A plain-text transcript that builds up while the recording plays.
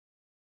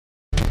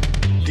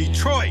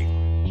Detroit,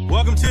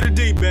 welcome to the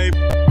D, baby.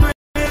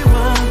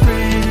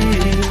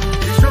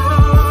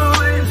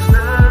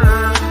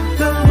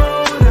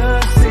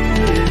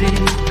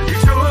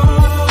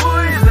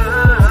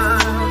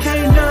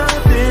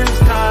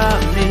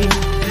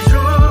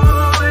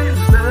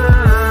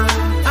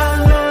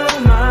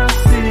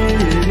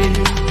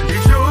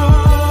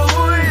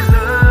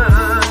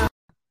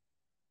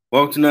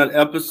 Welcome to another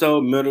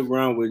episode, Middle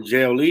Ground with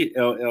JLE,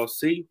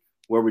 LLC,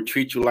 where we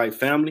treat you like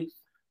family.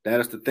 That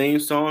is the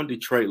theme song,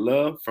 Detroit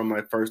Love, from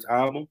my first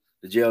album,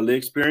 The JLE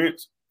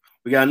Experience.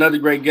 We got another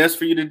great guest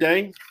for you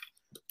today.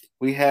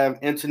 We have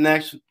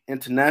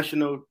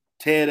international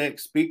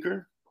TEDx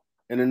speaker,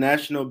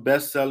 international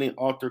best-selling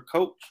author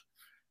coach,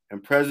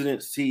 and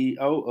president CEO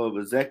of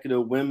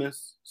Executive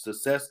Women's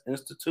Success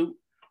Institute,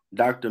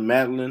 Dr.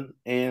 Madeline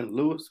Ann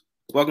Lewis.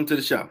 Welcome to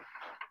the show.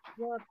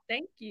 Well,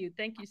 thank you.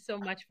 Thank you so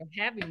much for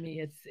having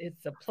me.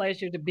 It's a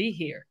pleasure to be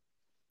here.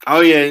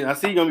 Oh, yeah. I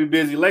see you're going to be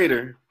busy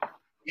later.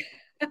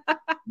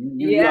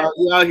 You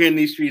out here in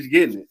these streets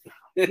getting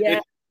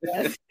it.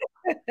 Yes.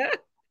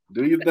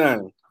 Do your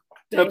thing.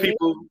 Tell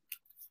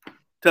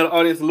the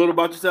audience a little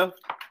about yourself.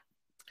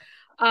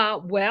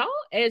 Well,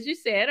 as you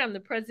said, I'm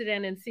the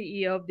president and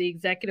CEO of the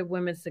Executive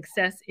Women's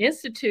Success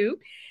Institute.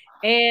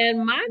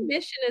 And my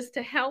mission is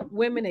to help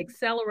women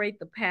accelerate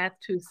the path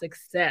to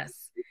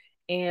success.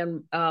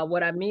 And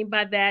what I mean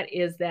by that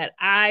is that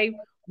I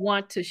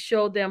want to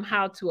show them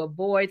how to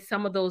avoid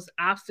some of those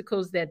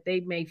obstacles that they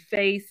may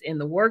face in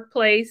the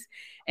workplace.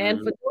 And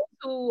for those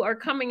who are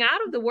coming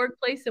out of the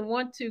workplace and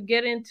want to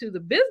get into the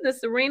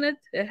business arena,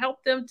 to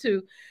help them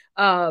to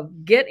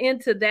get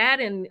into that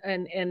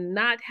and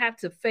not have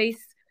to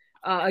face,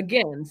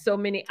 again, so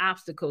many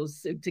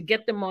obstacles to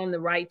get them on the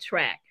right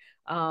track.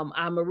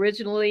 I'm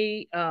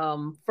originally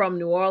from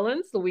New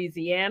Orleans,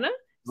 Louisiana.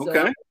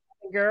 Okay.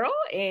 Girl,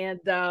 and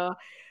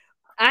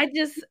I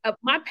just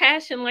my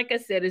passion, like I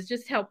said, is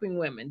just helping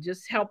women,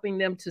 just helping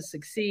them to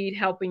succeed,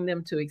 helping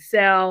them to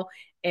excel,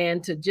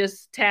 and to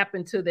just tap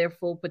into their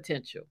full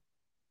potential.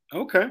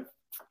 Okay,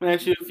 I'll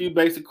ask you a few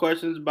basic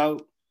questions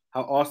about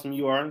how awesome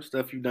you are and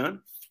stuff you've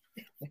done.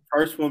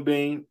 First one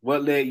being,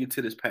 what led you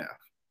to this path?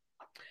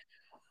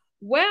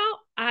 Well,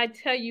 I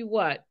tell you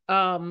what,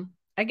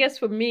 I guess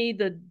for me,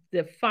 the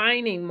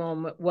defining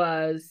moment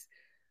was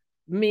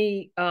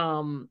me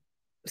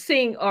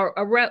seeing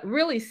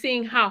really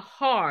seeing how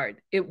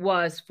hard it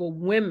was for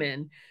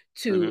women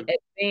to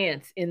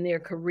advance in their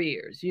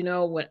careers. You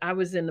know, when I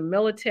was in the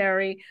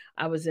military,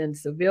 I was in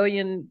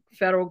civilian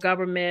federal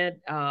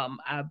government.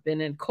 I've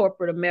been in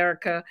corporate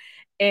America,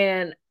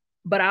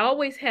 but I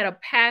always had a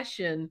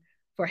passion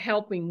for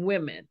helping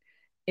women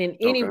in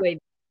any way they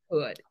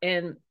could.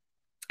 And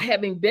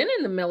having been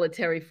in the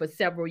military for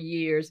several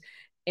years,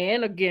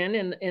 and again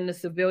in the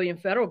civilian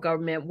federal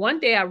government, one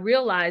day I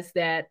realized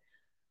that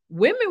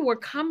women were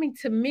coming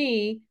to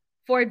me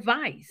for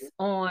advice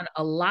on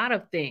a lot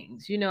of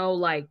things, you know,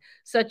 like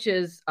such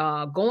as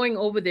going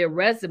over their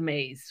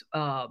resumes.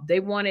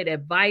 They wanted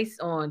advice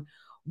on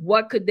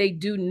what could they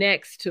do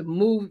next to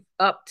move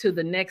up to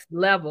the next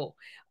level.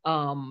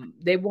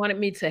 They wanted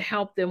me to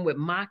help them with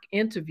mock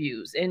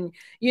interviews. And,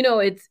 you know,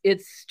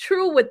 it's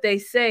true what they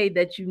say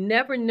that you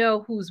never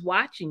know who's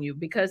watching you,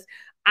 because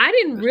I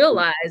didn't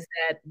realize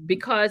that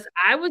because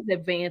I was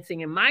advancing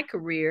in my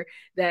career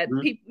that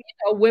people, you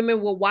know, women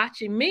were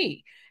watching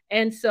me.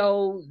 And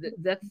so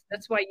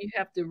that's why you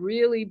have to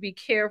really be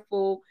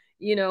careful,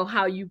 you know,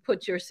 how you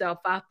put yourself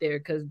out there,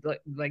 because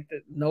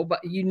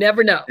nobody, you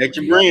never know. Protect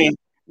your brand.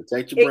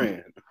 Protect your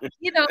brand.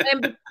 You know,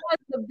 and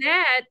because of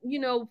that, you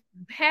know,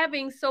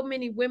 having so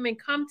many women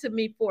come to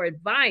me for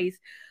advice,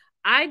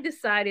 I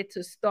decided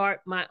to start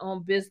my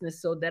own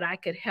business so that I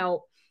could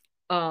help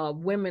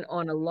women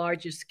on a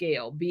larger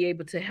scale, be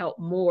able to help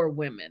more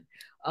women.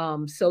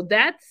 So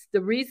that's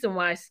the reason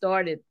why I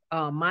started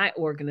my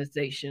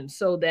organization,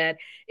 so that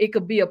it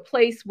could be a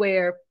place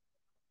where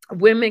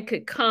women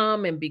could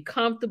come and be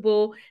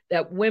comfortable,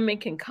 that women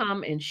can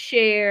come and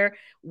share,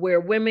 where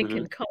women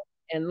can come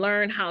and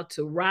learn how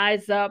to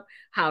rise up,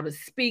 how to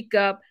speak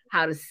up,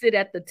 how to sit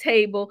at the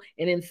table,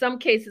 and in some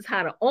cases,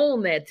 how to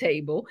own that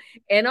table,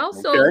 and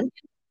also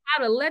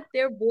how to let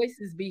their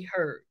voices be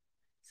heard.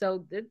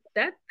 So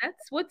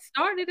that's what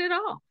started it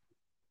all.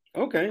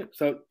 Okay.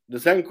 So the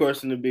second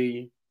question would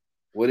be,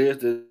 what is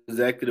the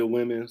Executive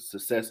Women's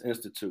Success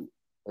Institute?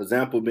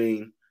 Example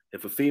being,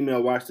 if a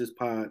female watched this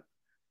pod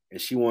and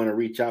she want to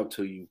reach out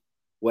to you,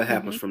 what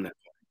happens from that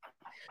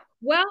point?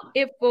 Well,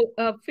 if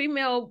a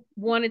female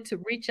wanted to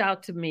reach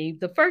out to me,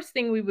 the first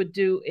thing we would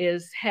do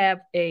is have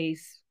a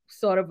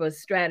sort of a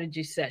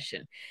strategy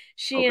session.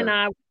 She and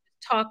I would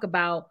talk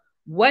about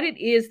what it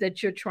is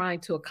that you're trying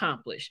to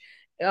accomplish.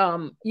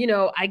 You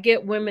know, I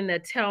get women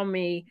that tell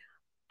me,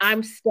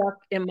 I'm stuck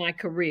in my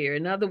career.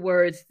 In other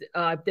words,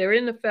 if they're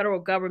in the federal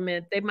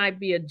government, they might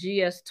be a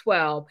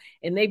GS-12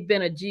 and they've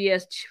been a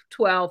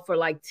GS-12 for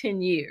like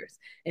 10 years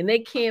and they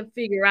can't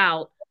figure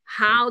out,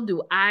 how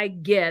do I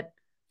get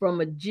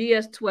from a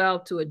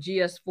GS-12 to a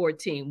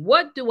GS-14?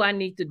 What do I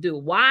need to do?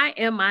 Why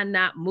am I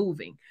not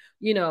moving?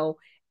 You know,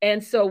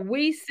 And so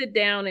we sit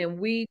down and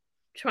we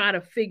try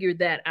to figure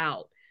that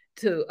out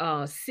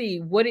to see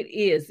what it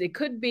is. It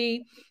could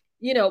be,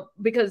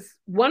 because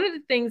one of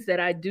the things that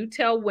I do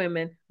tell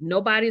women,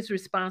 nobody's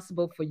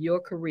responsible for your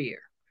career.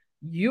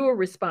 You're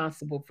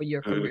responsible for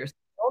your career. So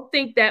don't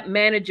think that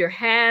manager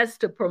has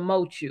to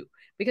promote you,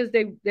 because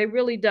they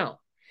really don't.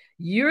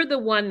 You're the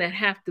one that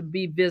have to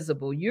be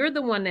visible. You're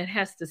the one that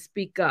has to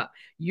speak up.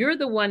 You're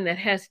the one that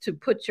has to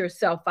put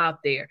yourself out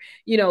there,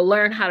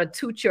 learn how to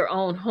toot your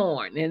own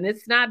horn. And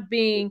it's not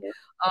being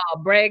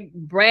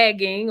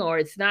bragging, or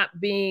it's not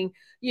being,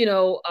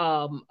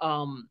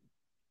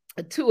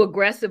 too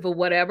aggressive or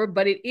whatever,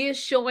 but it is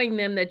showing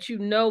them that you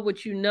know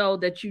what you know,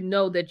 that you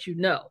know that you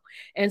know.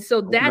 And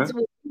so that's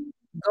what we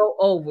go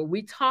over.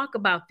 We talk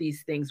about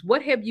these things.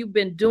 What have you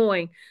been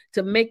doing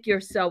to make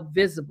yourself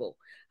visible?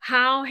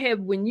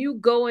 When you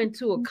go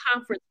into a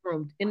conference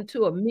room,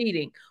 into a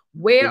meeting,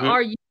 where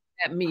are you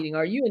at that meeting?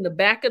 Are you in the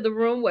back of the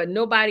room where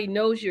nobody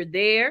knows you're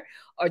there?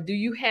 Or do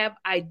you have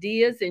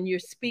ideas and you're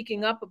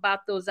speaking up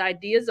about those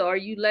ideas? Or are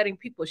you letting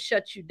people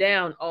shut you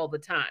down all the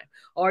time?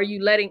 Or are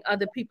you letting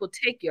other people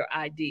take your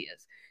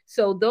ideas?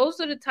 So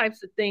those are the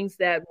types of things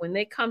that when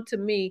they come to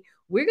me,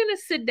 we're going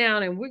to sit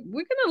down and we're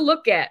going to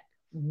look at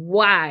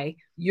why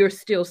you're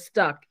still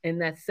stuck in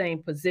that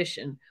same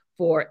position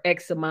for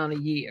X amount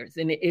of years.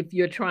 And if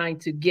you're trying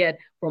to get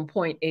from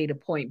point A to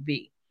point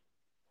B.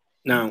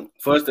 Now,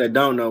 for us that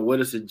don't know, what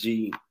is a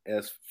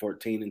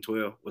GS-14 and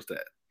 12? What's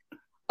that?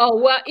 Oh,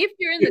 well, if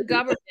you're in the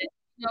government,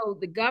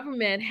 the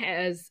government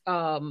has,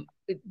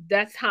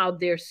 that's how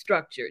they're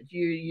structured.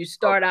 You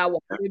start out,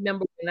 I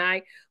remember when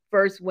I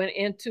first went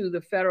into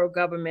the federal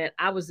government,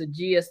 I was a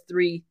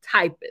GS-3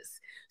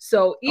 typist.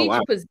 So each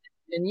position,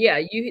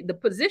 the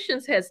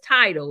positions has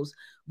titles,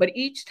 but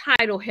each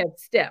title has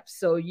steps.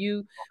 So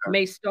you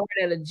may start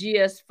at a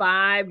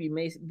GS-5, you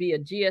may be a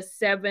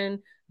GS-7,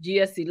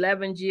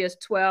 GS-11,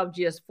 GS-12,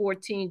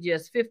 GS-14,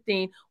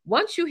 GS-15.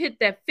 Once you hit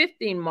that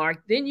 15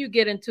 mark, then you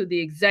get into the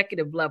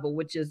executive level,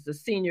 which is the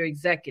senior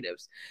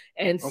executives.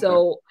 And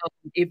so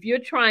if you're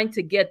trying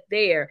to get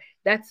there,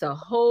 that's a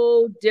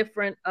whole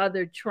different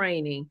other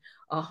training,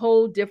 a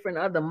whole different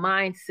other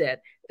mindset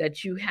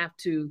that you have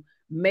to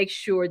make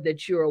sure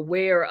that you're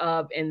aware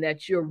of and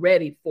that you're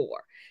ready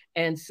for.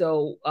 And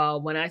so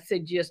when I say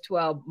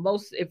GS-12,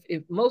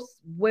 if most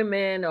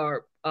women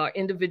or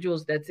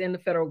individuals that's in the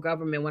federal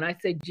government, when I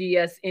say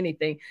GS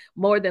anything,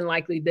 more than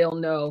likely they'll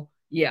know,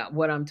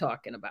 what I'm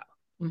talking about.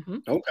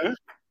 Okay.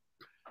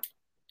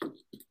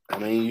 I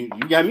mean,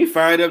 you got me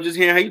fired up just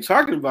hearing how you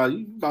talking about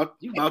it.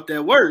 You about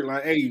that word.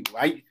 Like, hey,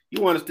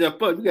 you want to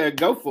step up, you got to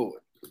go for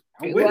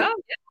it. Well,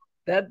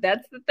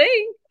 that's the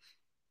thing.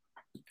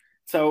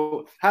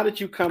 So how did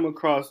you come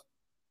across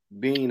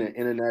being an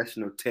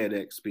international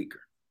TEDx speaker?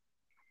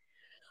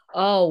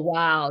 Oh,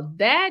 wow.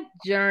 That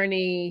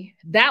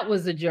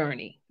was a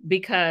journey,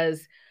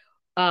 because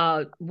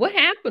what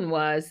happened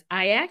was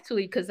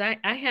because I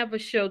have a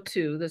show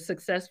too, the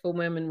Successful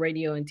Women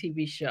Radio and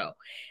TV show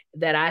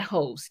that I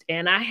host.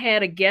 And I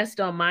had a guest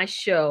on my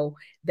show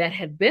that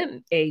had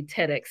been a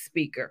TEDx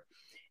speaker.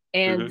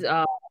 And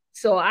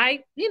so I,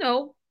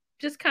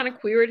 just kind of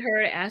queried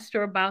her, asked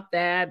her about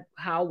that.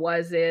 How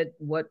was it?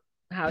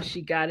 How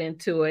she got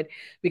into it,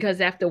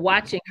 because after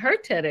watching her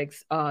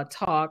TEDx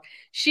talk,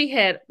 she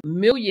had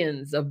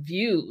millions of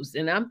views.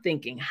 And I'm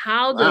thinking,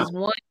 how does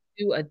one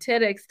do a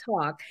TEDx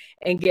talk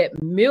and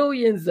get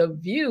millions of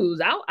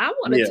views? I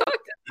want to talk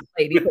to this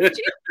lady, but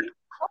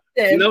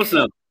she knows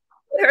something.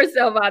 Put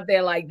herself out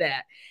there like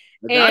that.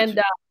 And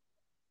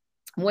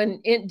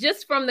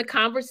just from the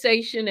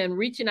conversation and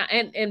reaching out,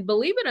 and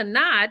believe it or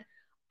not,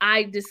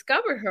 I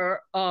discovered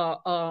her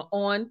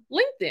on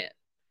LinkedIn.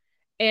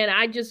 And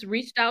I just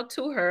reached out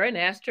to her and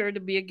asked her to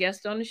be a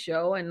guest on the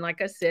show. And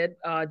like I said,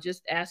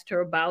 just asked her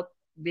about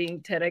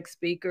being TEDx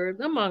speaker,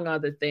 among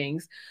other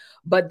things.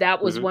 But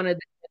that was one of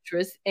the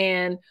interests.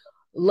 And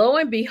lo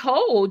and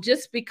behold,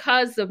 just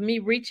because of me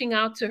reaching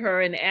out to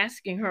her and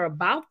asking her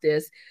about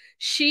this,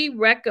 she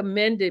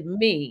recommended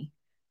me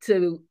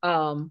to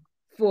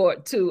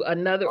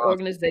another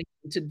organization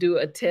to do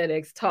a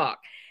TEDx talk.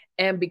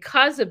 And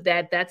because of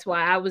that, that's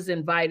why I was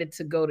invited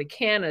to go to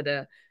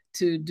Canada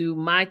to do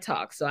my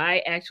talk. So I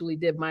actually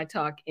did my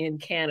talk in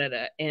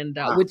Canada, and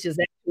which is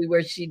actually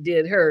where she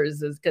did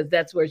hers, is because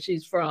that's where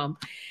she's from.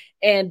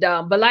 And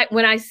but like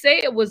when I say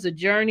it was a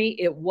journey,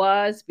 it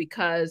was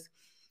because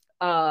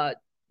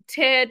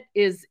TED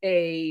is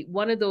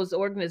one of those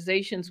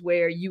organizations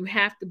where you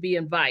have to be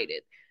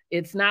invited.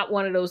 It's not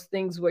one of those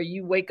things where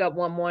you wake up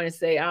one morning and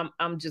say,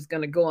 I'm just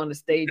going to go on the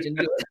stage and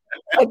do it.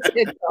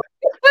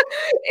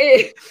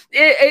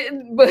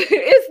 But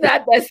it's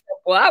not that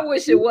simple. I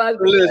wish it was.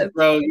 List,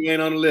 bro. You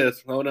ain't on the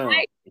list. Hold on.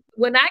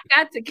 When I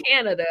got to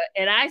Canada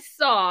and I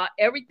saw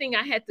everything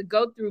I had to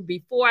go through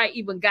before I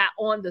even got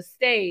on the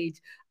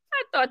stage,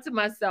 I thought to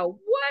myself,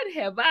 what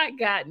have I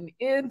gotten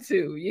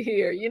into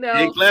here?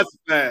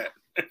 Classified.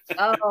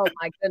 Oh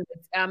my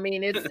goodness. I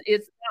mean,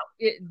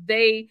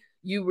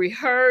 you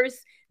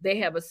rehearse, they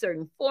have a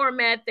certain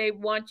format they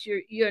want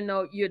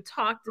your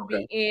talk to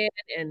be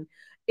in,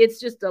 it's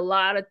just a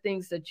lot of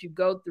things that you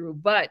go through.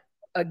 But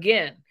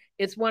again,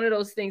 it's one of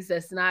those things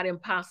that's not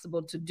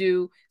impossible to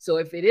do. So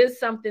if it is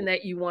something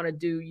that you want to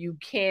do, you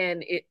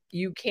can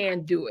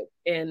do it.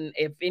 And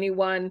if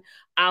anyone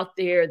out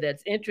there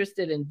that's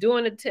interested in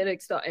doing a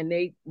TEDx talk and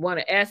they want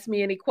to ask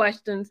me any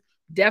questions,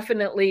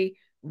 definitely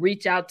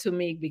reach out to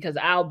me, because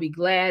I'll be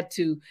glad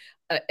to.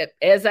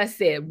 As I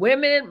said,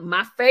 women,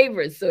 my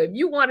favorite. So if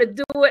you want to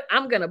do it,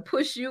 I'm going to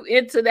push you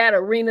into that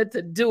arena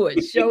to do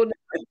it. Show them.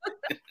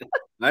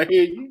 I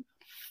hear you.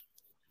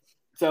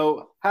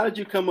 So how did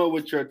you come up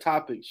with your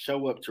topic,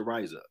 Show Up to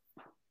Rise Up?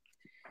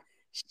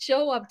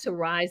 Show up to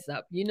rise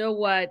up. You know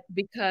what?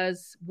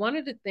 Because one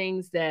of the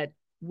things that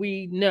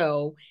we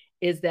know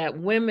is that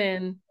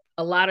women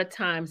a lot of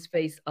times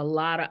face a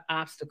lot of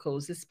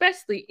obstacles,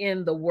 especially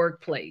in the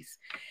workplace.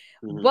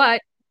 Mm-hmm.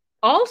 But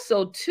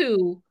also,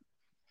 too,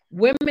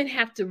 women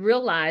have to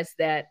realize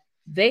that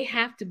they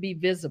have to be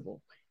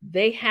visible.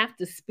 They have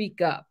to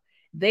speak up.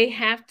 They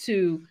have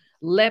to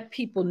let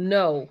people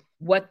know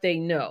what they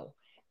know.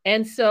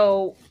 And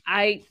so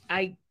I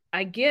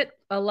get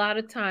a lot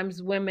of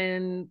times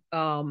women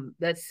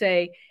that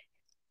say,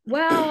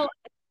 well,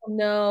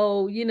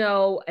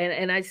 no,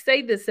 and I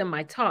say this in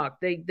my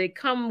talk. They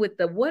come with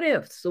the what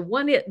ifs. So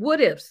what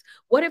ifs?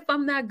 What if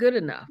I'm not good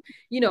enough?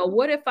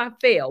 What if I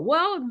fail?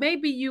 Well,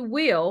 maybe you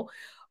will,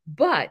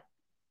 but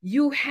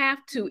you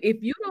have to,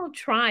 if you don't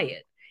try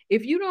it,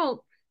 if you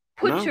don't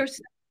put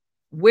yourself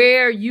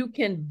where you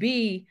can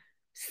be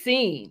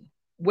seen,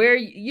 where,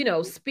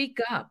 speak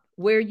up,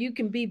 where you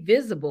can be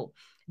visible,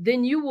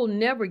 then you will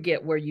never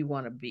get where you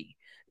want to be.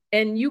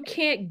 And you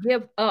can't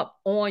give up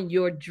on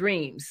your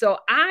dreams. So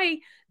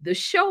the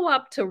Show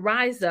Up to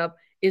Rise Up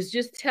is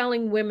just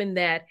telling women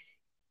that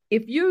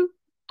if you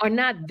are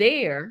not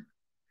there,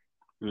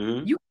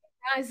 mm-hmm. you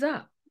can rise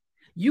up.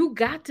 You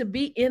got to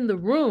be in the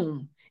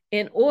room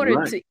in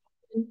order to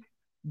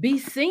be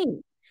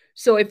seen.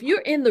 So if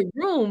you're in the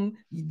room,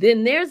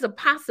 then there's a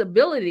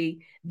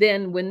possibility.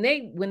 Then when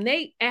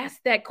they ask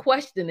that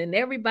question and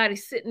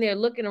everybody's sitting there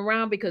looking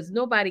around because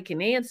nobody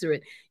can answer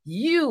it,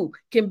 you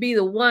can be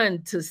the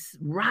one to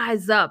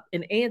rise up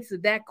and answer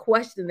that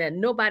question that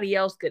nobody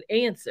else could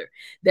answer,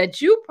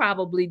 that you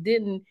probably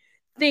didn't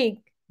think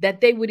that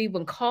they would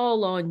even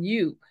call on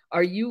you,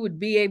 or you would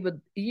be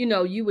able,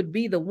 you would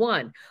be the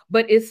one.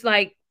 But it's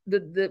like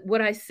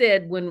what I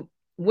said, when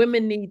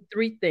women need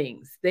three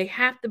things. They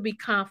have to be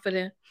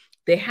confident,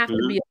 they have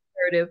to be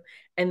assertive,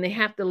 and they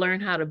have to learn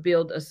how to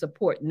build a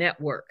support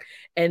network.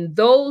 And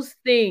those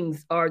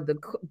things are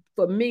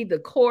for me, the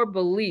core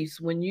beliefs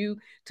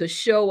to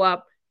show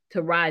up,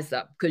 to rise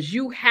up, because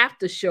you have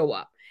to show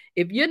up.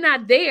 If you're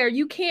not there,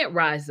 you can't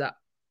rise up.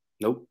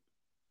 Nope.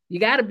 You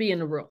got to be in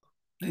the room.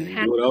 You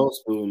have do it old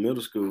school,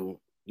 middle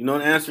school. You know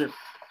the answer?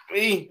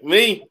 Me.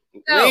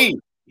 No. They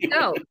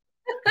know.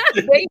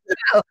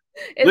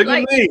 It's Look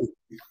like, at me.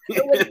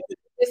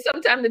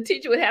 Sometimes the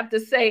teacher would have to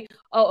say,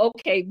 "Oh,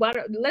 okay,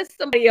 let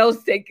somebody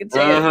else take a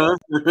chance."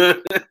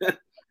 Let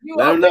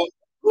them know,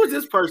 who is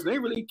this person? They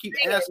really keep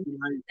asking.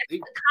 Like, they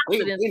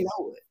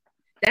know it.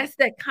 That's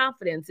that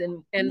confidence.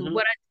 And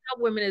what I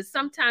tell women is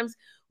sometimes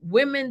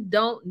women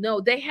don't know.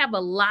 They have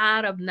a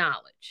lot of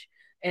knowledge.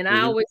 And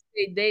I always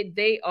say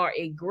they are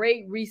a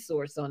great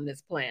resource on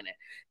this planet,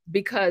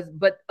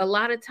 but a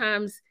lot of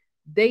times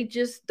they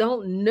just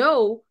don't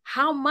know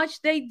how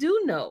much they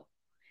do know.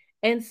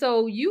 And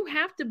so you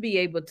have to be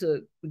able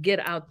to get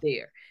out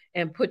there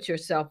and put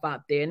yourself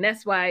out there. And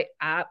that's why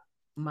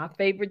my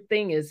favorite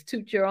thing is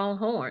toot your own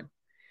horn,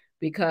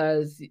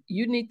 because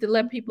you need to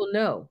let people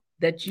know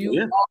that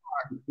you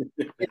are.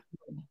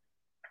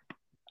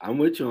 I'm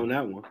with you on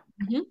that one.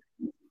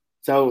 Mm-hmm.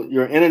 So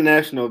you're an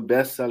international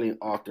best-selling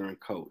author and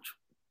coach.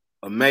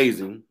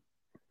 Amazing.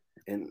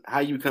 And how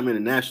you become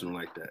international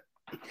like that?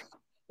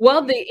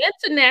 Well, the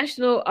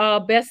international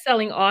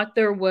best-selling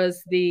author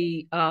was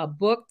the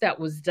book that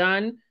was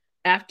done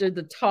after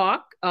the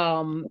talk.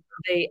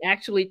 They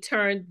actually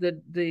turned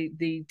the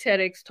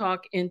TEDx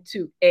talk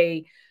into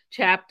a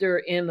chapter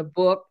in the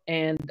book,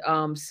 and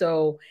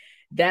so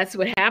that's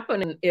what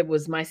happened. And it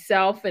was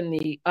myself and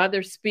the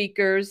other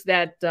speakers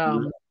that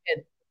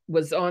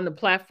was on the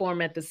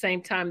platform at the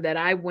same time that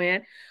I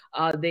went.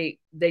 They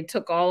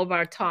took all of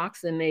our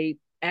talks and they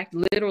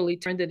literally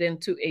turned it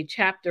into a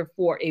chapter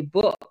for a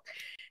book.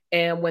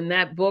 And when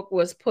that book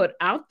was put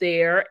out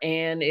there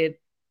and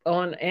it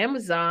on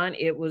Amazon,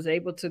 it was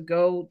able to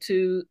go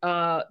to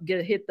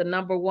hit the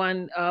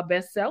 #1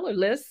 bestseller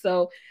list.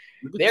 So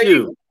there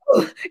you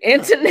go.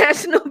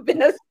 International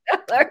bestseller.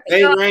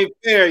 Hey, it ain't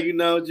fair,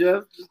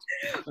 Jeff.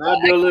 I'll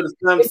do a little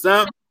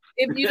something.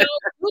 If you don't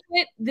do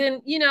it,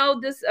 then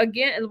this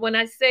again. When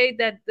I say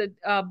that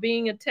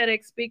being a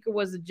TEDx speaker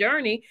was a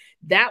journey,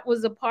 that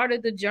was a part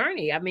of the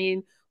journey. I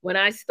mean, when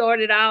I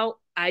started out,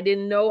 I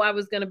didn't know I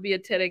was going to be a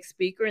TEDx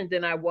speaker, and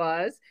then I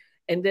was,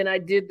 and then I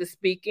did the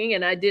speaking,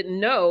 and I didn't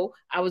know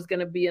I was going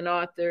to be an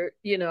author,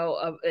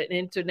 of an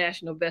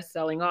international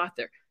best-selling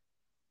author.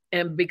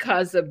 And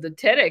because of the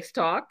TEDx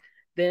talk,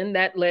 then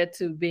that led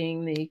to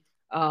being the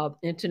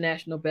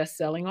international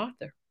best-selling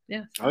author.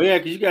 Yes. Oh yeah,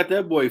 because you got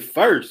that boy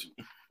first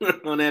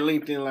on that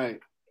LinkedIn.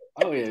 Like,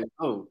 oh yeah,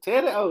 oh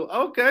Ted,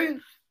 oh okay.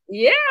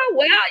 Yeah,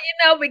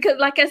 well, because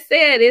like I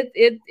said,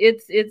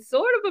 it's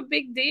sort of a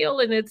big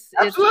deal, and it's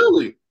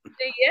Absolutely.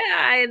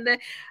 yeah,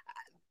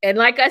 and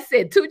like I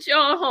said, toot your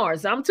own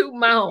horns. I'm tooting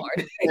my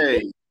horn.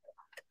 Hey,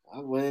 I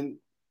went.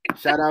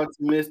 Shout out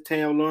to Miss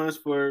Tam Lawrence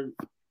for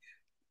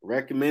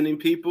recommending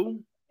people.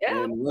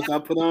 Yeah, And once I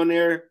put on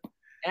there,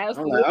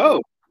 absolutely. I'm like,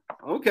 oh,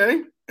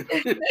 okay.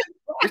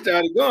 We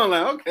started going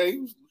like, okay,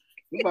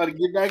 we about to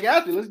get back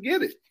out there. Let's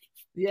get it.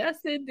 Yes,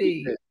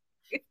 indeed.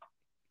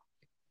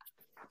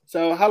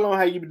 So, how long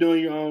have you been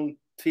doing your own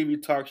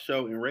TV talk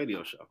show and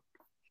radio show?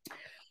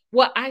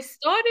 Well, I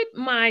started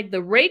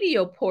the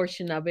radio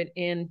portion of it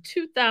in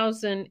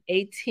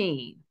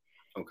 2018.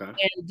 Okay.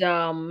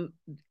 And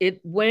it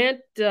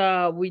went,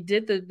 we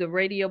did the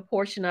radio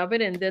portion of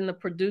it, and then the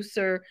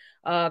producer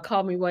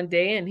called me one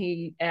day and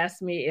he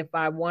asked me if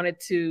I wanted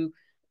to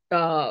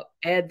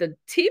add the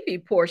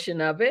TV portion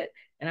of it.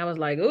 And I was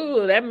like,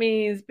 "Ooh, that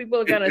means people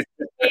are gonna see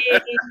me. I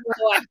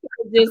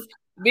can't just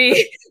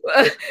be,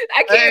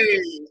 I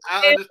can't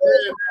I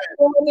understand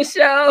on the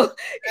show."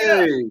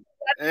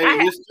 Hey,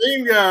 this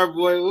StreamYard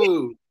boy,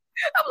 ooh.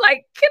 I'm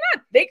like, can I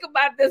think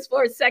about this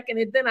for a second?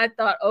 And then I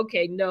thought,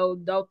 okay, no,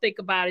 don't think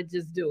about it,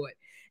 just do it.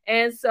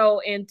 And so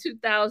in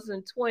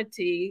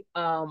 2020,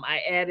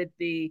 I added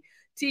the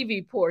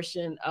TV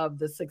portion of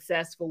the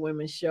Successful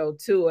Women show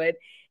to it.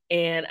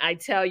 And I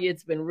tell you,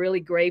 it's been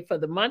really great for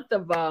the month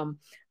of,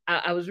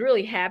 I was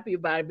really happy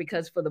about it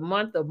because for the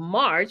month of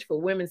March, for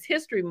Women's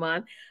History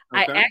Month,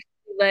 I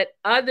actually let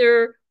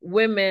other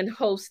women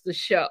host the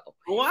show.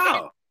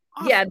 Wow.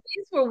 Awesome. Yeah,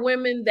 these were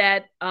women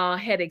that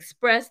had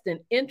expressed an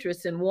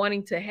interest in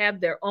wanting to have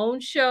their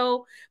own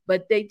show,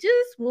 but they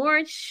just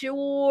weren't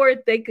sure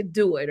if they could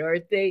do it or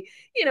if they,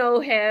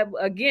 had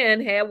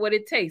what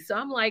it takes. So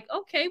I'm like,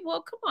 okay,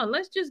 well, come on,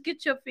 let's just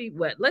get your feet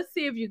wet. Let's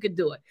see if you could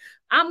do it.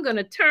 I'm going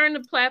to turn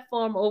the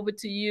platform over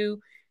to you.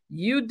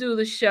 You do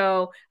the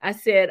show. I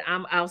said,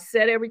 I'll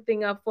set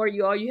everything up for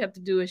you. All you have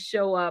to do is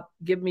show up,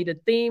 give me the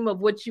theme of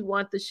what you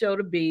want the show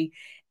to be.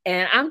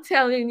 And I'm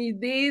telling you,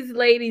 these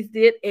ladies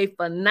did a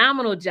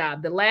phenomenal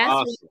job. The last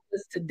one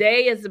was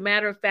today, as a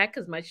matter of fact,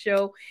 because my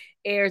show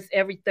airs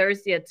every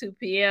Thursday at 2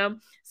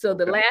 p.m. So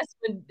the last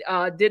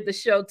one did the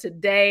show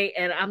today,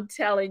 and I'm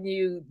telling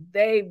you,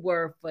 they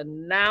were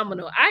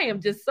phenomenal. I am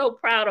just so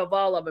proud of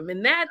all of them.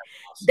 And that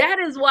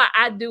is why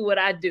I do what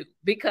I do,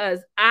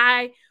 because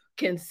I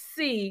can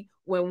see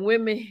when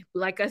women,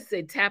 like I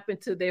said, tap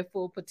into their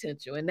full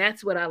potential. And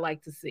that's what I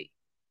like to see.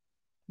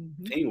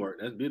 Mm-hmm. Teamwork.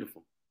 That's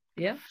beautiful.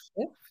 Yeah.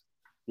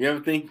 You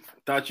ever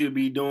thought you'd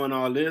be doing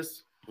all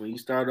this when you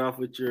started off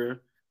with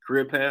your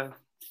career path?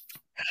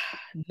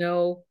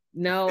 No,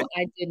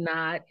 I did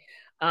not.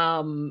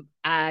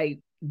 I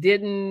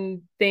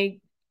didn't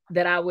think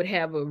that I would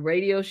have a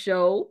radio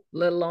show,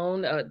 let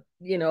alone,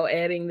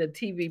 adding the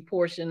TV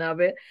portion of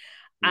it.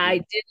 Mm-hmm. I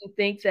didn't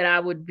think that I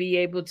would be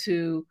able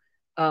to,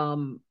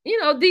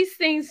 these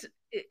things.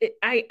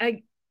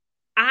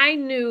 I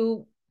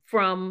knew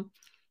from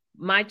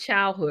my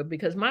childhood,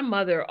 because my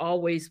mother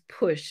always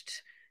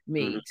pushed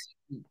me,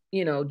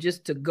 to,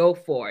 just to go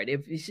for it.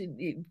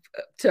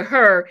 To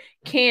her,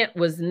 can't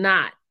was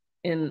not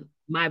in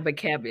my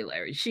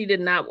vocabulary. She did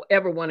not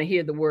ever want to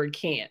hear the word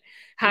can't.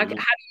 How do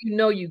you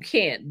know you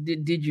can't?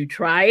 Did you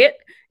try it?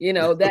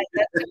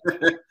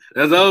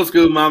 That's old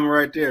school mama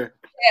right there.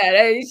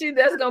 Yeah,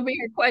 that's gonna be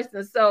her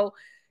question. So,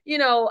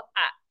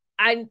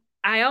 I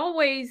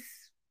always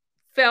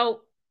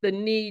felt the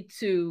need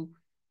to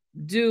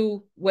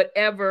do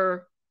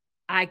whatever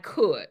I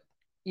could.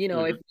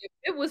 If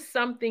it was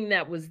something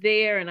that was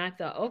there and I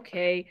thought,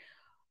 okay,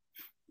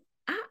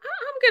 I'm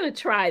going to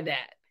try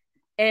that.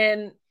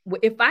 And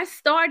if I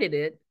started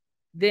it,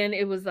 then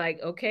it was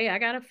like, okay, I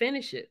got to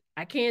finish it.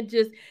 I can't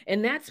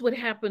and that's what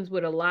happens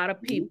with a lot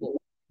of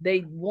people.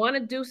 They want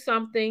to do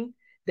something,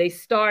 they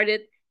start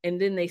it,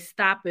 and then they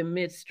stop in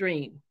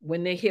midstream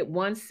when they hit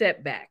one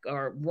setback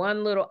or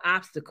one little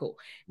obstacle.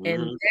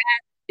 And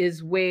that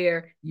is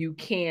where you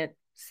can't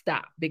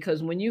stop,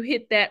 because when you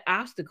hit that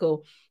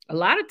obstacle, a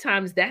lot of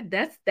times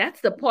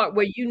that's the part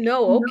where okay,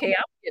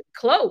 I'm getting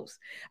close.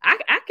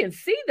 I can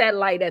see that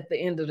light at the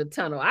end of the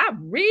tunnel. I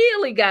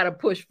really got to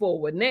push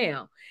forward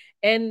now.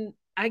 And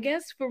I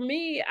guess for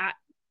me, I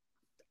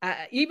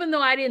even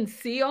though I didn't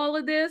see all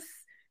of this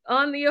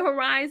on the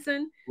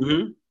horizon,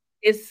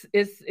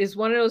 it's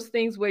one of those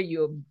things where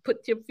you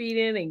put your feet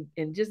in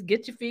and just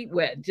get your feet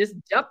wet. Just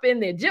jump in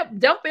there,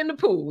 jump in the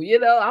pool.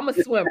 I'm a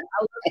swimmer.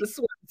 I love to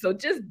swim. So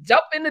just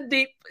jump in the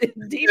deep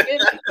in.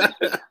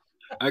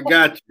 I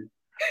got you.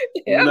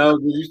 Yeah.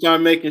 When you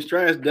start making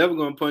strides, Devil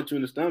gonna punch you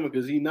in the stomach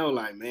because he know,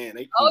 like, man,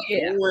 they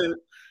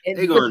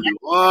they gonna do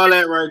all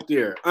that right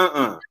there.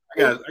 I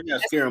got to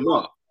scare them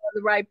off.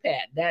 The right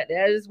path. That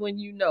is when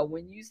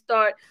when you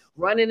start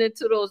running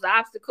into those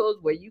obstacles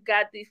where you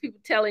got these people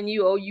telling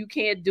you, oh, you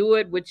can't do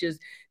it,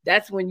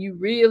 that's when you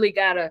really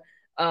gotta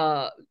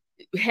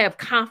have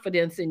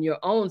confidence in your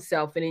own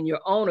self and in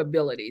your own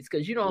abilities,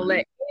 because you don't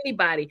let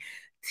anybody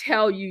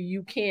tell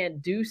you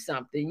can't do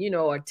something,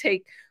 or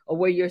take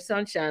away your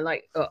sunshine.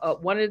 Like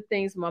one of the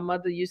things my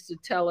mother used to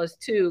tell us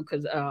too,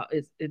 because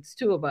it's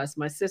two of us,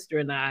 my sister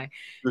and I,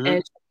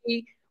 and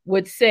she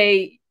would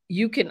say,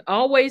 you can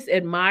always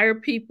admire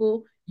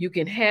people, you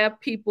can have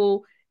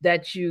people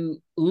that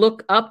you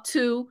look up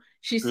to.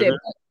 She said,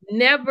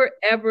 never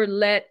ever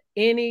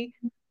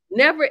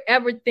never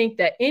ever think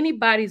that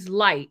anybody's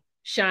light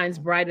shines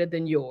brighter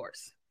than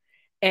yours.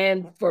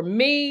 And for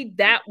me,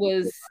 that's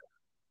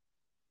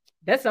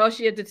all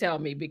she had to tell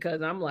me,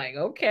 because I'm like,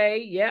 okay,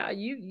 yeah,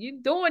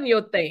 you doing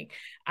your thing.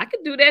 I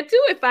could do that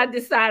too if I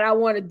decide I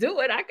want to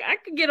do it. I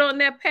could get on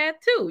that path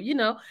too,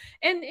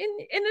 And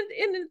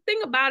the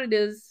thing about it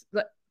is,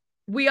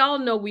 we all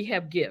know we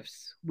have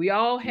gifts. We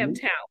all have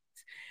talents.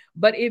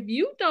 But if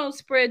you don't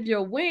spread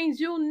your wings,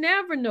 you'll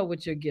never know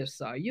what your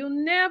gifts are. You'll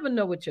never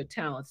know what your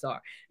talents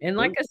are. And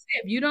like I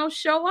said, if you don't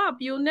show up,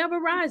 you'll never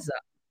rise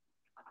up.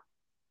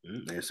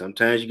 And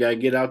sometimes you got to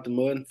get out the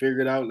mud and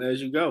figure it out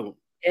as you go.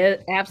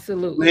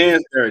 Absolutely.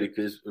 Hands dirty,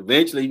 because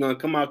eventually you're going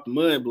to come out the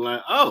mud and be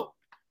like, oh,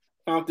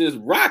 found this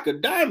rock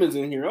of diamonds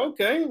in here.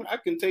 Okay, I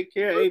can take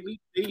care of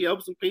ABC,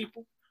 help some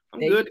people. I'm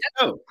good to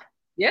go.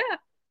 Yeah.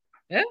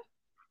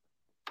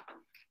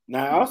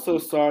 Now, I also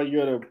saw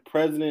you're the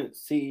president,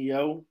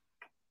 CEO,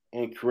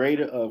 and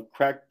creator of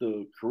Crack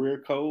the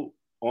Career Code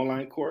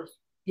online course.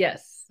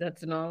 Yes,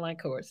 that's an online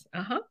course.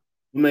 What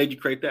made you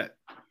create that?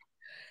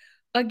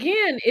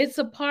 Again, it's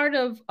a part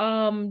of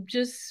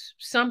just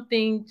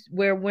something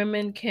where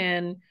women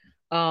can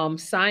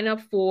sign up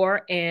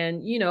for,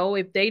 and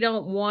if they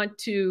don't want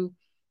to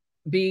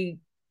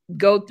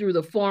go through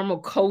the formal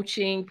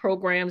coaching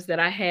programs that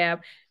I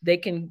have, they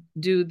can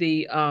do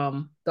the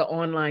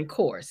online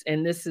course.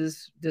 And this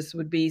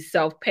would be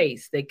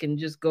self-paced. They can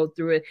just go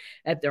through it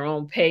at their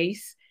own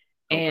pace,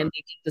 and they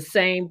get the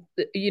same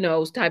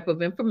type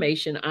of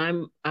information.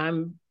 I'm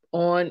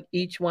on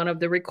each one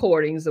of the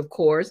recordings, of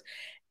course.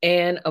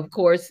 And of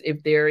course,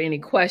 if there are any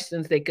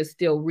questions, they could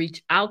still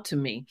reach out to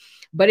me.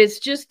 But it's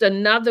just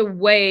another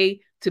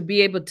way to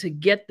be able to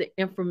get the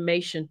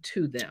information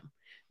to them.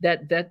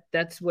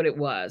 That's what it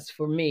was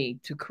for me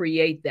to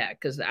create that,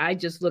 because I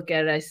just look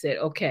at it. I said,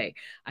 okay,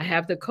 I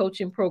have the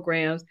coaching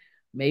programs.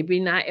 Maybe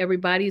not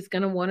everybody's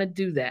going to want to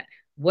do that.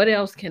 What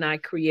else can I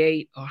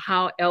create, or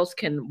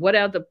what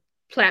other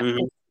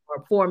platform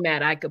or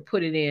format I could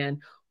put it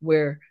in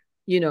where,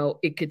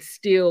 it could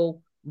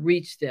still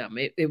reach them.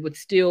 It would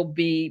still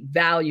be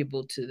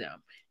valuable to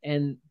them.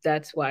 And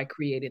that's why I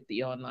created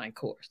the online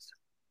course.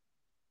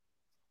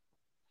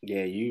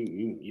 Yeah,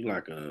 you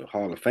like a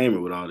Hall of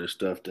Famer with all this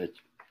stuff that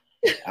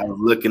I was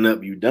looking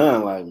up you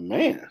done. Like,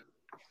 man,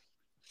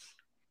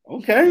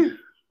 okay.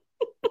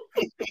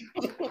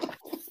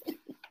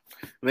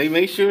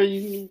 Make sure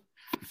you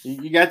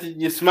got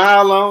your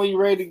smile on, you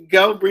ready to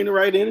go, bring the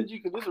right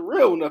energy, because there's a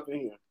real one up in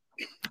here.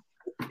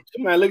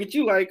 Somebody look at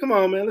you like, come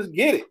on, man, let's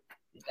get it.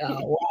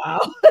 Oh, wow.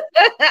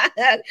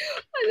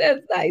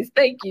 That's nice.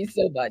 Thank you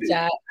so much.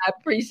 I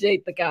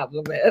appreciate the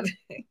compliment.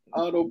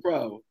 Oh, no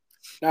problem.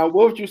 Now,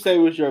 what would you say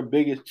was your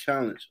biggest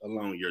challenge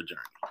along your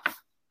journey?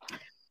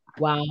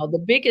 Wow. The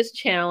biggest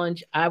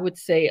challenge, I would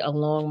say,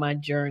 along my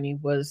journey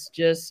was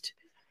just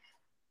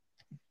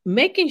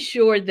making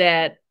sure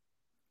that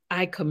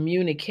I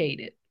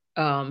communicated,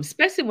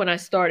 especially when I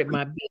started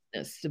my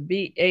business, to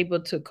be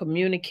able to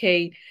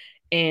communicate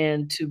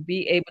and to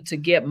be able to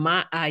get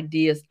my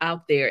ideas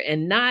out there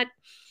and not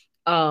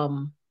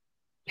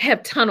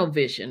have tunnel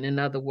vision, in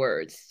other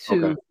words,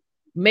 to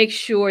make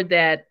sure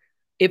that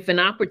if an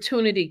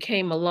opportunity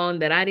came along,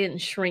 that I didn't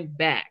shrink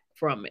back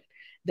from it,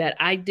 that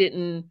I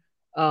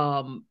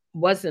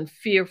wasn't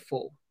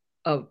fearful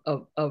of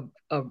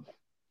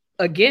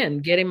again,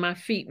 getting my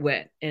feet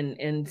wet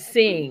and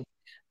seeing,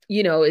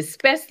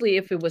 especially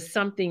if it was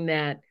something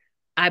that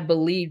I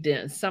believed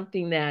in,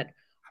 something that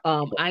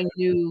I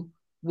knew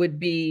would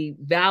be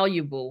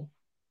valuable,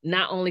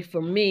 not only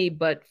for me,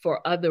 but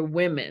for other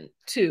women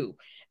too.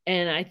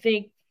 And I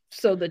think,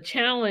 so the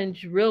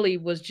challenge really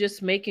was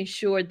just making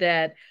sure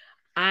that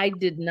I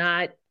did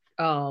not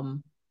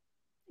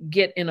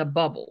get in a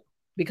bubble,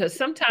 because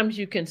sometimes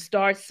you can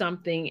start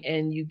something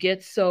and you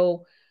get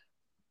so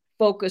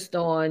focused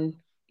on,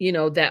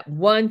 that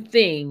one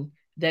thing,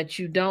 that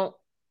you don't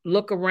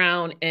look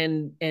around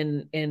and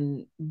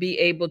be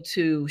able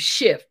to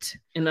shift.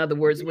 In other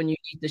words, when you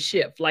need to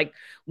shift, like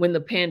when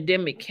the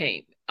pandemic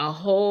came, a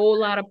whole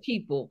lot of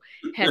people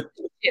had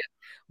to shift,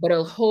 but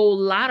a whole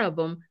lot of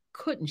them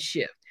couldn't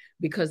shift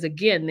because,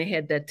 again, they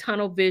had that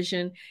tunnel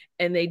vision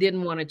and they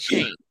didn't want to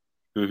change.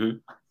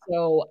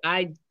 So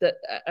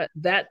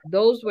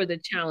those were the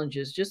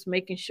challenges, just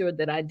making sure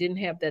that I didn't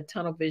have that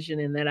tunnel vision,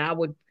 and that I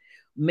would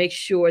make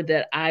sure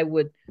that I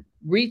would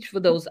reach for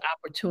those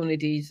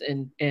opportunities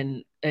and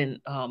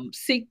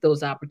seek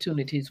those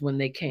opportunities when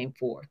they came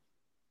forth.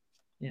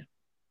 Yeah.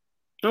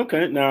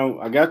 Okay. Now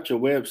I got your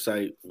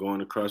website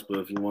going across, but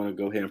if you want to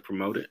go ahead and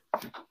promote it.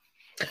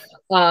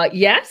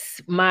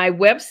 Yes, my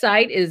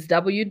website is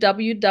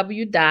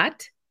www.exwsi.com.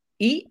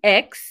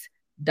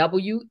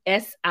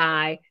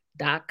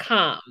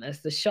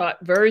 That's the short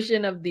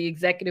version of the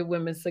Executive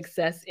Women's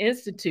Success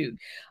Institute.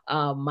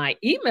 My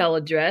email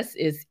address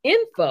is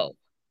info@exwsi.com.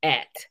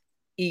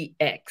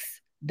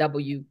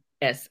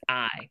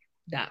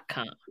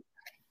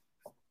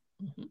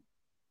 Mm-hmm.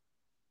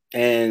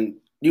 And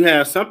you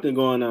have something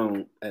going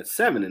on at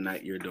 7 at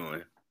night you're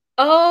doing.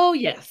 Oh,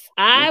 yes.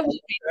 I will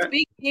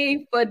be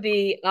speaking for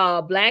the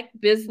Black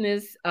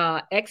Business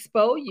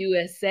Expo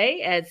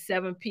USA at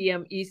 7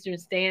 p.m. Eastern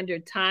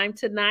Standard Time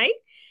tonight.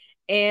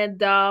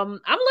 And I'm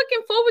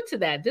looking forward to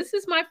that. This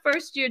is my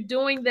first year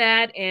doing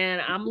that,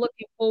 and I'm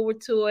looking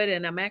forward to it.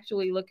 And I'm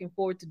actually looking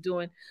forward to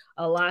doing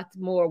a lot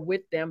more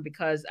with them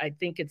because I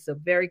think it's a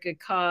very good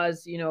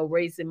cause,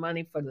 raising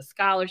money for the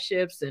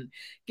scholarships and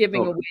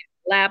giving away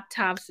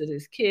laptops to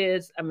these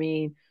kids. I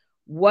mean,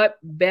 what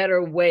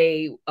better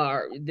way,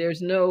 or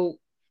there's no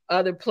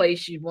other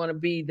place you'd want to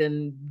be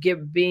than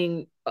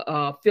being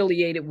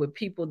affiliated with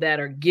people that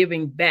are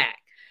giving back,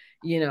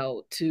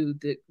 to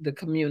the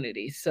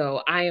community.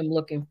 So I am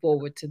looking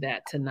forward to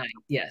that tonight.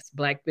 Yes,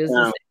 Black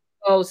Business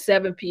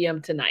 7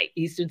 p.m. tonight,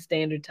 Eastern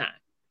Standard Time.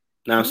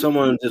 Now, if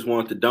someone just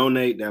wants to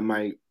donate that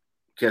might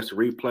catch the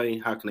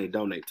replay, how can they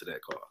donate to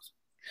that cause?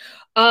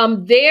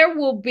 There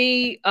will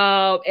be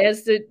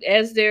as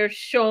they're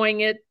showing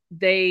it,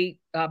 they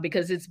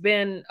because it's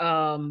been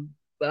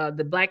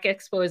the Black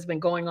Expo has been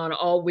going on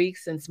all week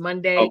since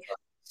Monday. Okay.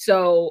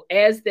 So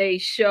as they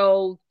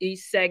show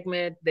each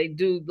segment, they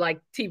do like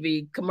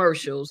TV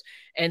commercials.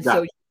 And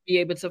so you'll be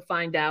able to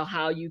find out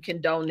how you can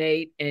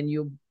donate, and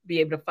you'll be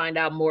able to find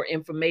out more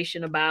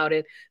information about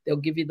it. They'll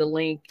give you the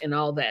link and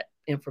all that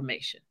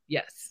information.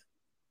 Yes.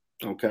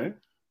 Okay.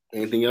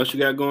 Anything else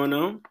you got going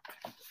on?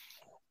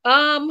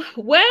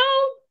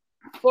 Well,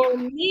 for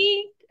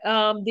me,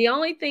 the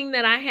only thing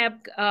that I have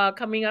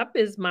coming up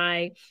is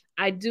I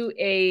do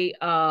a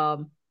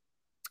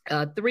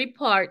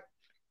 3-part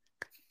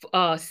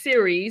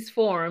series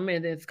forum,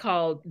 and it's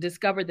called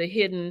Discover the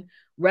Hidden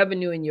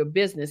Revenue in Your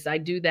Business. I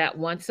do that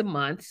once a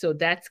month. So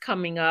that's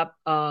coming up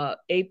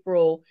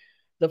April.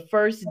 The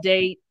first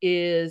date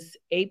is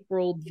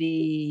April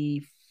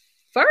the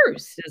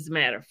 1st, as a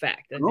matter of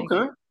fact.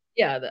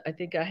 I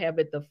think I have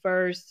it the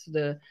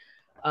 1st,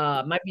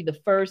 might be the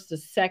 1st, the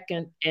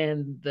 2nd,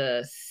 and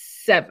the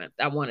 7th,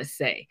 I want to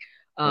say.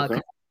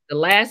 The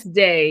last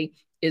day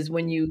is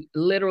when you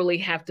literally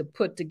have to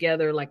put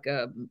together like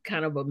a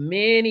kind of a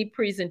mini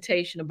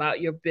presentation about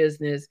your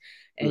business,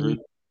 and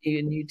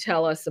you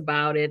tell us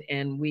about it,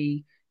 and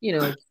we,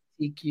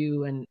 critique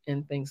you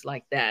and things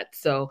like that.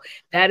 So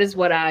that is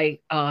what I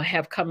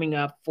have coming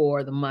up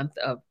for the month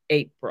of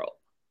April.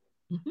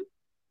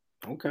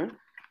 Mm-hmm. Okay.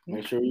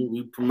 Make sure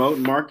we promote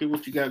and market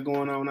what you got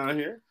going on out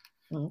here.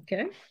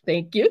 Okay.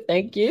 Thank you.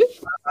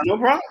 No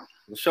problem.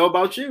 The show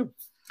about you.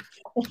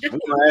 I'm going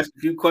to ask a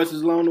few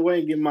questions along the way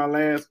and get my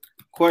last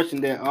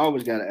question that I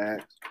always got to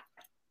ask.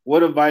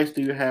 What advice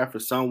do you have for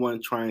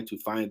someone trying to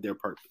find their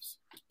purpose?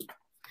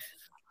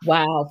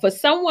 Wow. For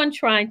someone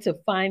trying to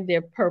find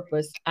their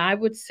purpose, I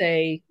would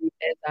say,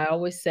 as I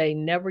always say,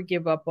 never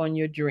give up on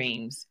your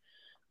dreams,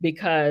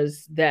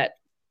 because that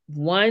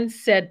one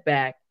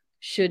setback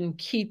shouldn't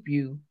keep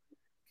you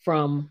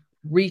from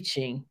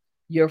reaching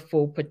your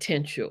full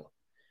potential.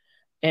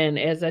 And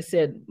as I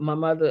said, my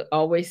mother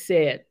always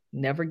said,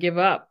 never give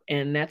up.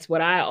 And that's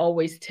what I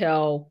always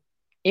tell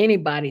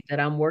anybody that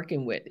I'm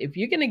working with. If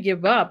you're going to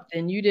give up,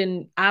 then you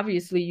didn't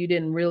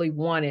really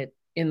want it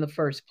in the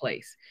first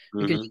place,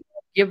 because you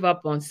give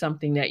up on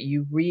something that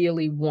you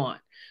really want.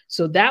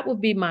 So that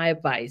would be my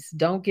advice.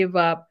 Don't give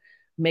up.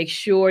 Make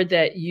sure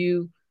that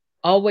you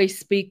always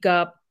speak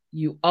up.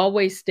 You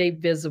always stay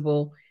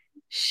visible,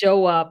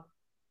 show up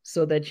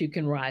so that you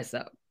can rise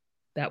up.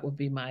 That would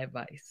be my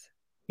advice.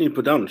 You need to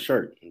put down the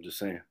shirt. I'm just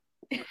saying.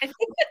 I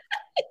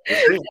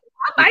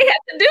might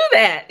have to do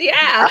that.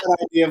 Yeah.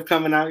 Idea of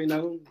coming out,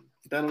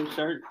 that on the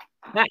shirt.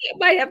 I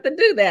might have to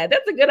do that.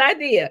 That's a good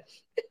idea.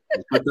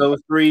 Put those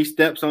 3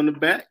 steps on the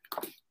back.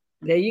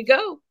 There you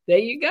go.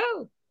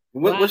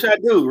 What should I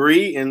do?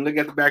 Read and look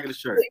at the back of the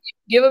shirt.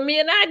 You're giving me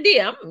an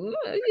idea. You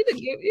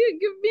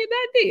give me an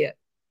idea.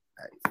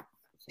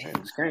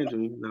 It's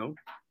changing,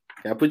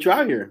 Gotta put you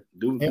out here.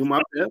 Do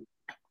my best.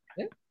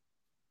 Yeah.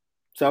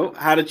 So,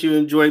 how did you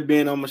enjoy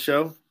being on my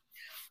show?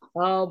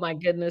 Oh my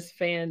goodness,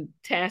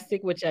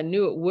 fantastic, which I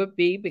knew it would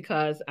be,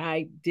 because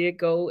I did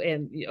go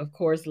and, of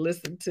course,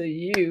 listen to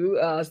you,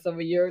 some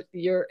of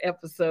your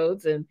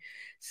episodes. And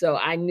so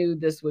I knew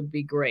this would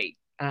be great.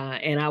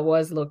 And I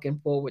was looking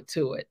forward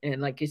to it.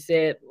 And like you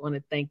said, I want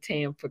to thank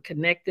Tam for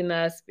connecting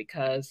us,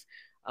 because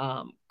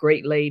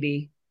great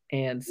lady.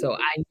 And so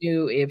I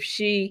knew if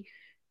she,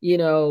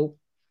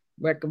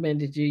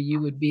 recommended you, you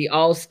would be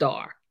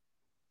all-star.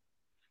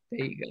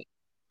 There you go.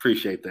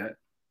 Appreciate that.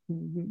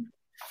 Mm-hmm.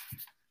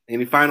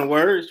 Any final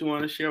words you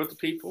want to share with the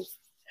people?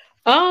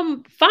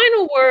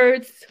 Final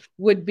words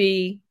would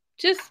be,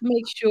 just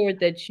make sure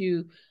that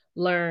you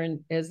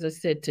learn, as I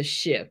said, to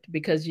shift,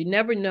 because you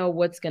never know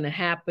what's going to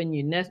happen.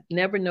 You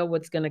never know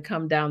what's going to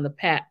come down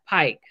the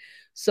pike.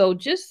 So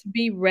just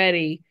be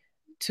ready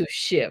to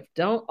shift.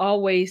 Don't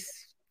always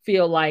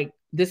feel like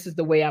this is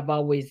the way I've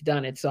always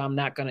done it, so I'm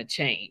not going to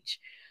change.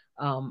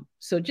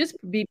 So just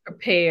be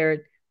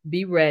prepared,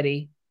 be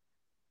ready,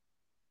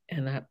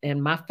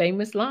 and my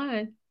famous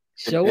line,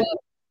 show up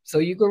so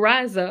you can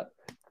rise up.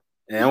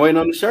 And I'm waiting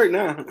on the shirt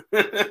now.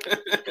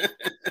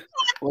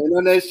 Waiting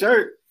on that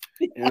shirt.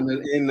 And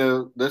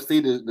let's see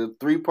the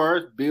 3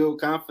 parts: build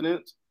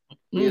confidence,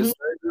 be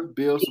assertive,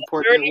 build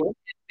support network.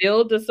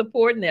 Build a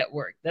support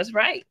network. That's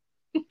right.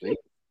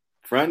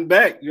 Front and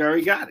back, you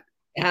already got it.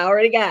 I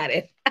already got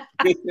it.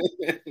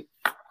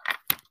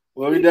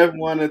 Well, we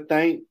definitely want to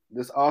thank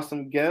this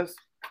awesome guest,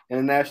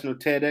 international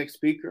TEDx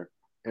speaker,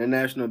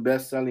 international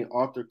best-selling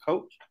author,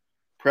 coach,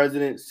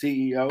 president,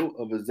 CEO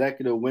of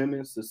Executive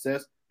Women's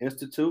Success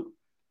Institute,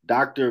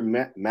 Dr.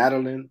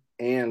 Madeline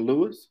Ann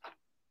Lewis.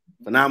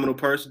 Phenomenal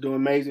person doing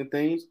amazing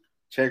things.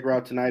 Check her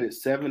out tonight at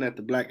 7 at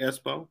the Black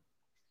Expo.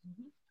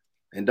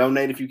 And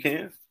donate if you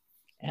can.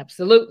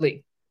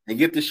 Absolutely. And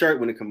get the shirt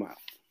when it come out.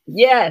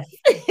 Yes.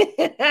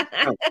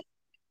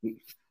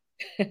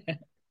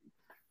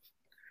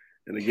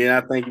 And again,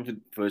 I thank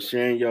you for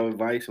sharing your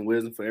advice and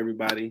wisdom for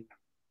everybody.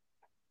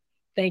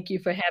 Thank you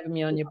for having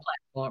me on your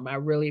platform. I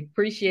really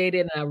appreciate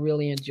it, and I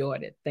really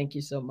enjoyed it. Thank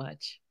you so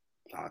much.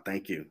 Oh,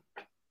 thank you.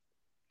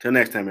 Till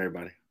next time,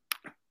 everybody.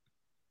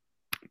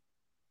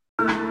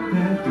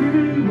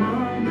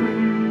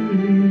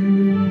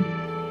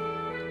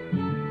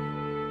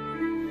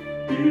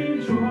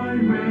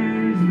 Detroit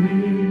raised me.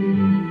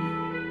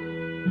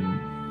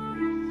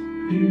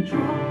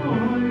 Detroit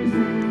raised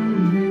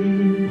me.